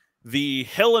 The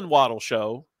Hill and Waddle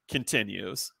show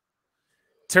continues.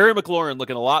 Terry McLaurin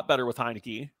looking a lot better with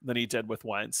Heineke than he did with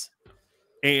Wentz.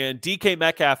 And DK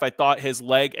Metcalf, I thought his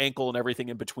leg, ankle, and everything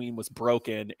in between was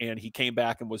broken, and he came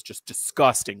back and was just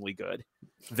disgustingly good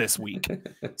this week.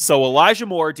 So Elijah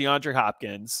Moore, DeAndre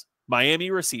Hopkins, Miami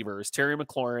receivers, Terry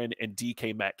McLaurin, and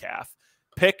DK Metcalf.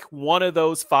 Pick one of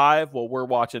those five while we're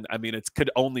watching. I mean, it could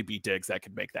only be Diggs that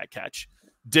could make that catch.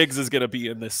 Diggs is going to be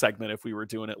in this segment if we were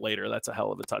doing it later. That's a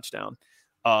hell of a touchdown.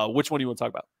 Which one do you want to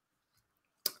talk about?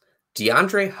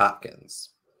 DeAndre Hopkins.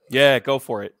 Yeah, go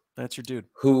for it. That's your dude.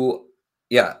 Who...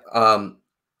 Yeah,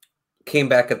 came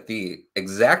back at the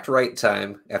exact right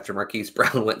time after Marquise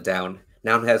Brown went down.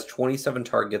 Now has 27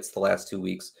 targets the last 2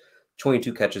 weeks,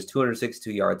 22 catches,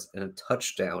 262 yards, and a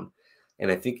touchdown.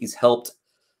 And I think he's helped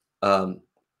Kyler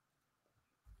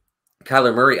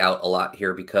Murray out a lot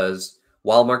here because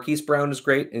while Marquise Brown is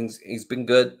great and he's been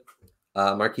good,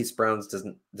 Marquise Brown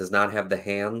does not have the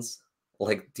hands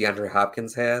like DeAndre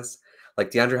Hopkins has.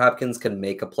 Like DeAndre Hopkins can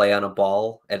make a play on a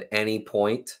ball at any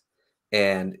point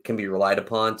and can be relied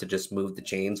upon to just move the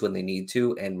chains when they need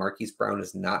to. And Marquise Brown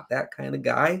is not that kind of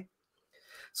guy.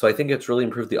 So I think it's really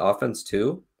improved the offense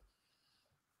too.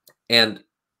 And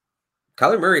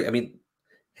Kyler Murray, I mean,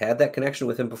 had that connection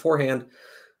with him beforehand.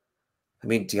 I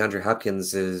mean, DeAndre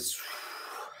Hopkins is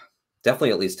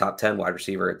definitely at least top 10 wide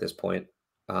receiver at this point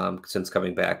since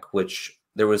coming back, which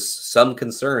there was some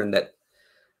concern that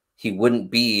he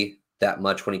wouldn't be that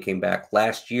much when he came back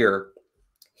last year.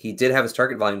 He did have his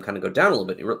target volume kind of go down a little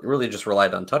bit. He really just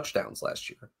relied on touchdowns last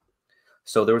year.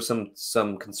 So there was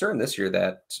some concern this year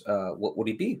that what would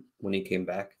he be when he came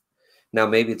back? Now,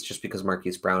 maybe it's just because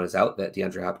Marquise Brown is out that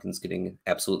DeAndre Hopkins getting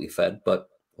absolutely fed. But,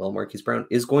 well, Marquise Brown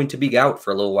is going to be out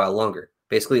for a little while longer.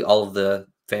 Basically all of the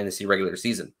fantasy regular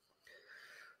season.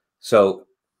 So,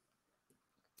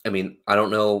 I mean, I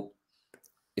don't know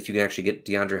if you can actually get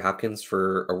DeAndre Hopkins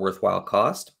for a worthwhile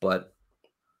cost, but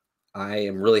I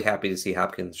am really happy to see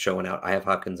Hopkins showing out. I have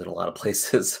Hopkins in a lot of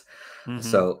places,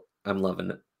 so I'm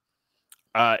loving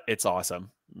it. It's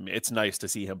awesome. It's nice to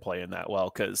see him playing that well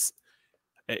because,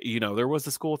 you know, there was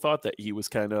the school of thought that he was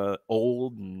kind of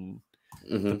old and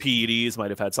the PEDs might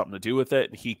have had something to do with it.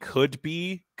 And he could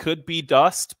be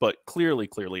dust, but clearly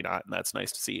not. And that's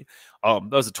nice to see.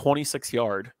 That was a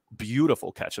 26-yard,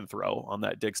 beautiful catch and throw on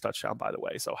that Diggs touchdown, by the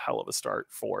way. So hell of a start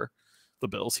for the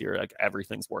Bills here. Like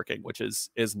everything's working, which is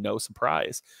no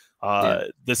surprise.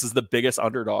 This is the biggest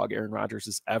underdog Aaron Rodgers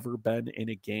has ever been in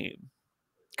a game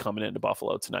coming into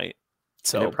Buffalo tonight.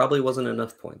 So and it probably wasn't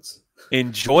enough points.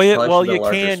 Enjoy it while you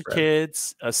can,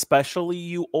 kids, especially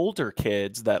you older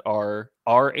kids that are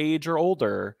our age or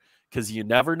older, because you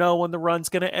never know when the run's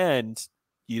going to end.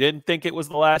 You didn't think it was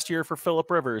the last year for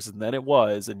Phillip Rivers, and then it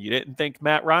was. And you didn't think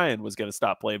Matt Ryan was going to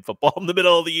stop playing football in the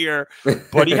middle of the year,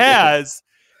 but he has.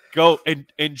 Go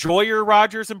and enjoy your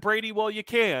Rodgers and Brady while you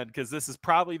can, because this is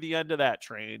probably the end of that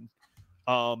train.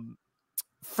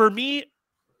 For me,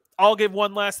 I'll give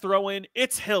one last throw in.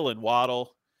 It's Hill and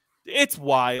Waddle. It's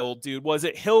wild, dude. Was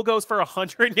it Hill goes for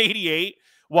 188?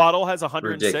 Waddle has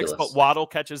 106, ridiculous. But Waddle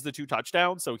catches the 2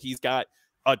 touchdowns, so he's got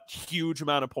a huge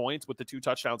amount of points with the 2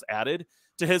 touchdowns added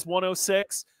to his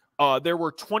 106. There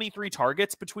were 23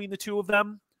 targets between the two of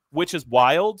them, which is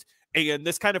wild. And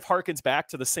this kind of harkens back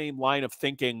to the same line of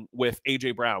thinking with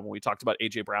A.J. Brown when we talked about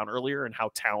A.J. Brown earlier and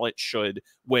how talent should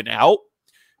win out.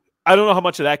 I don't know how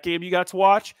much of that game you got to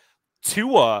watch.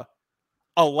 Tua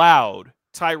allowed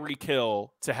Tyreek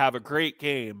Hill to have a great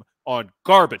game on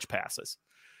garbage passes.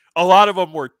 A lot of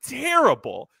them were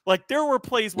terrible. Like there were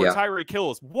plays where Tyreek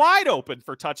Hill is wide open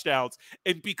for touchdowns.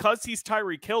 And because he's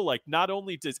Tyreek Hill, like not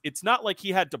only does it's not like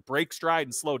he had to break stride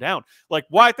and slow down. Like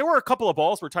why there were a couple of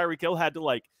balls where Tyreek Hill had to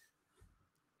like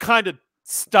kind of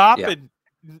stop and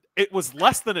it was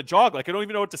less than a jog. Like I don't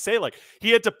even know what to say. Like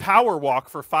he had to power walk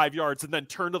for 5 yards and then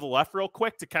turn to the left real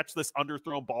quick to catch this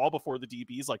underthrown ball before the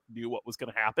DBs like knew what was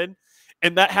going to happen.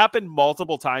 And that happened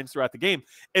multiple times throughout the game.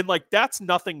 And like that's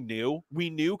nothing new. We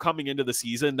knew coming into the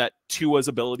season that Tua's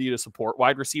ability to support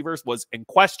wide receivers was in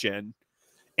question.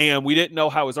 And we didn't know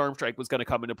how his arm strength was going to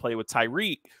come into play with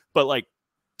Tyreek, but like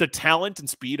the talent and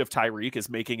speed of Tyreek is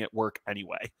making it work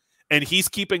anyway. And he's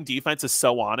keeping defenses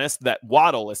so honest that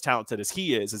Waddle, as talented as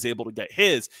he is able to get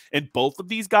his. And both of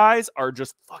these guys are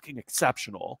just fucking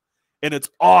exceptional. And it's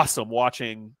awesome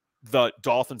watching the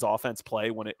Dolphins offense play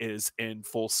when it is in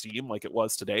full steam like it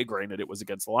was today. Granted, it was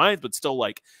against the Lions, but still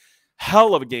like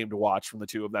hell of a game to watch from the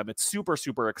two of them. It's super,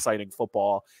 super exciting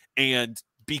football. And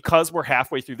because we're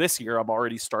halfway through this year, I'm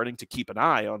already starting to keep an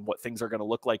eye on what things are going to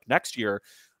look like next year.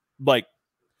 Like,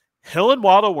 Hill and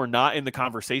Waddle were not in the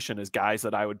conversation as guys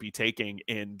that I would be taking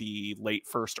in the late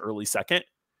first, early second.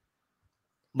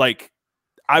 Like,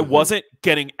 I wasn't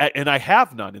getting, and I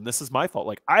have none, and this is my fault.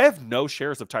 Like, I have no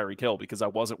shares of Tyreek Hill because I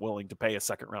wasn't willing to pay a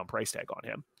second-round price tag on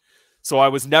him. So I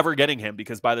was never getting him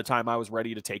because by the time I was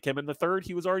ready to take him in the third,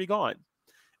 he was already gone.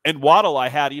 And Waddle, I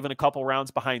had even a couple rounds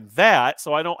behind that,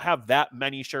 so I don't have that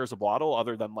many shares of Waddle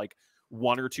other than like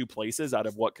 1 or 2 places out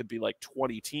of what could be like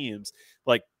 20 teams.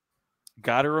 Like,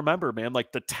 got to remember, man,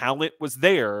 like the talent was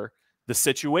there, the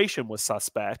situation was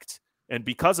suspect, and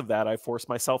because of that, I forced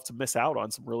myself to miss out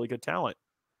on some really good talent.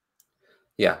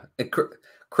 Yeah,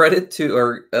 credit to,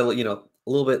 or a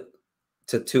little bit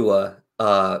to Tua.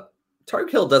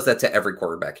 Tyreek Hill does that to every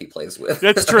quarterback he plays with.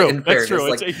 That's true. That's true.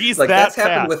 Like, he's like that that's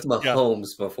happened fast. with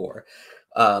Mahomes before.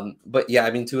 But yeah,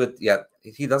 I mean, Tua,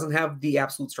 he doesn't have the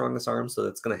absolute strongest arm, so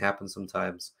that's going to happen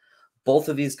sometimes. Both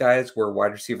of these guys were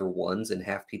wide receiver 1s in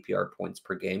half PPR points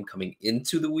per game coming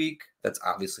into the week. That's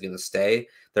obviously going to stay.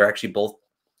 They're actually both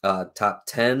top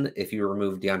 10 if you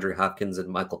remove DeAndre Hopkins and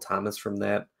Michael Thomas from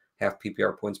that half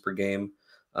PPR points per game.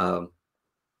 Tyreek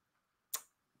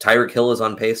Hill is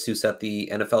on pace to set the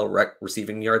NFL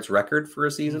receiving yards record for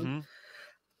a season.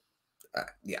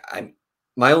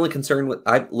 My only concern with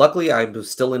luckily I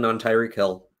was still in on Tyreek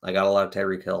Hill. I got a lot of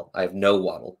Tyreek Hill. I have no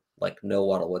Waddle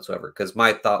whatsoever. Because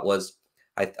my thought was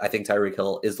I think Tyreek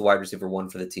Hill is the wide receiver 1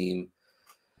 for the team.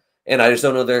 And I just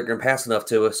don't know they're going to pass enough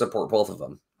to support both of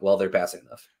them. Well, they're passing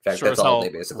enough. In fact, that's all they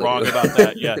basically wrong do. About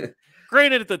that. Yeah.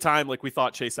 Granted, at the time, like we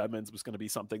thought Chase Edmonds was going to be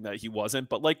something that he wasn't,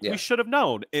 but like we should have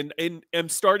known. And I'm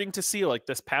starting to see like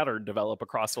this pattern develop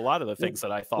across a lot of the things that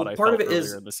I thought I felt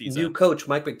earlier in the season. New coach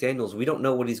Mike McDaniels. We don't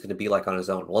know what he's going to be like on his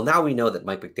own. Well, now we know that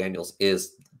Mike McDaniels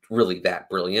is really that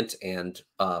brilliant and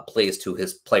plays to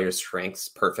his players' strengths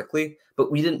perfectly.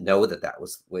 But we didn't know that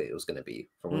was the way it was going to be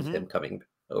from him coming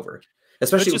over.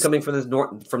 Especially coming from the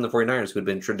 49ers, who had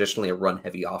been traditionally a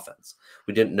run-heavy offense.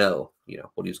 We didn't know,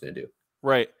 what he was going to do.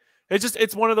 Right.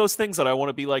 It's one of those things that I want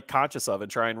to be like conscious of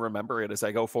and try and remember it as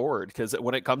I go forward. Because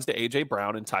when it comes to AJ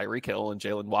Brown and Tyreek Hill and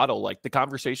Jaylen Waddle, like the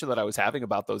conversation that I was having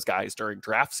about those guys during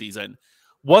draft season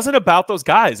wasn't about those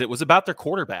guys. It was about their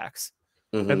quarterbacks.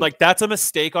 And like, that's a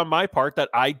mistake on my part that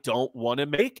I don't want to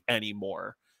make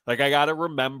anymore. Like, I got to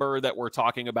remember that we're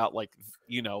talking about like,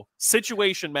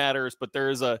 situation matters, but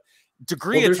there's a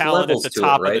degree of talent at the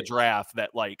top of the draft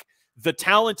that like the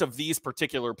talent of these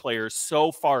particular players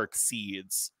so far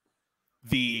exceeds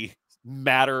the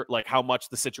matter, like how much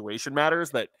the situation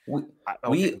matters, that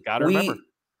we gotta remember.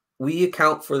 We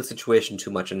account for the situation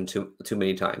too much and too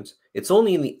many times. It's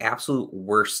only in the absolute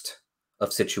worst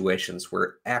of situations where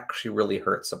it actually really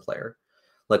hurts a player.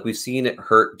 Like we've seen it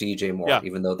hurt DJ Moore,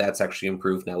 even though that's actually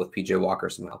improved now with PJ Walker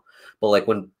somehow. But like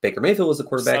when Baker Mayfield was the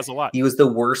quarterback, he was the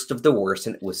worst of the worst,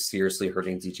 and it was seriously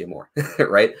hurting DJ Moore,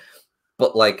 right?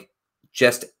 But like,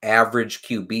 just average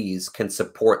QBs can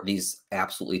support these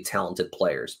absolutely talented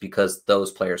players because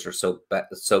those players are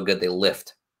so good they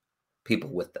lift people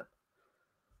with them.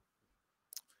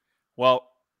 Well,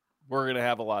 we're going to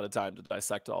have a lot of time to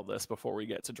dissect all this before we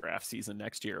get to draft season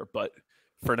next year. But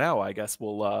for now, I guess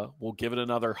we'll give it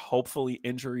another hopefully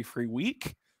injury-free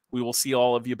week. We will see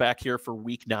all of you back here for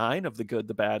week 9 of The Good,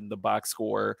 The Bad, and The Box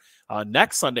Score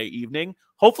next Sunday evening.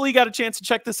 Hopefully you got a chance to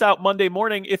check this out Monday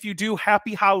morning. If you do,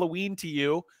 happy Halloween to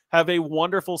you. Have a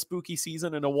wonderful spooky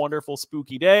season and a wonderful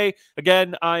spooky day.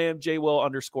 Again, I am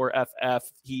JWill_FF.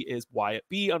 He is Wyatt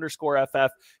B_FF.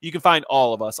 You can find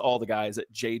all of us, all the guys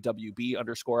at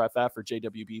JWB_FF or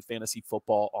JWB Fantasy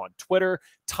Football on Twitter.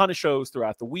 Ton of shows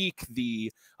throughout the week.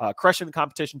 The Crushing the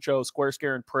Competition show, Square,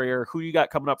 Scare, and Prayer. Who you got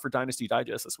coming up for Dynasty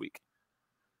Digest this week?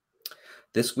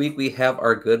 This week we have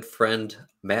our good friend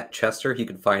Matt Chester. You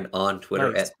can find on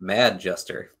Twitter at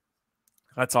MadJester.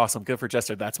 That's awesome. Good for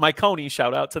Chester. That's my Coney.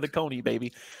 Shout out to the Coney,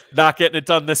 baby. Not getting it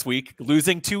done this week.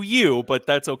 Losing to you, but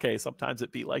that's okay. Sometimes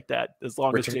it be like that. As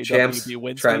long as JWB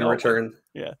wins. Trying to return.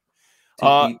 Yeah.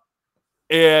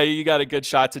 Yeah, you got a good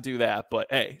shot to do that. But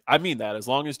hey, I mean that. As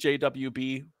long as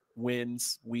JWB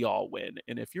wins, we all win.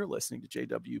 And if you're listening to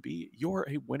JWB, you're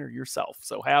a winner yourself.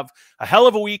 So have a hell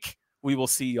of a week. We will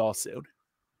see y'all soon.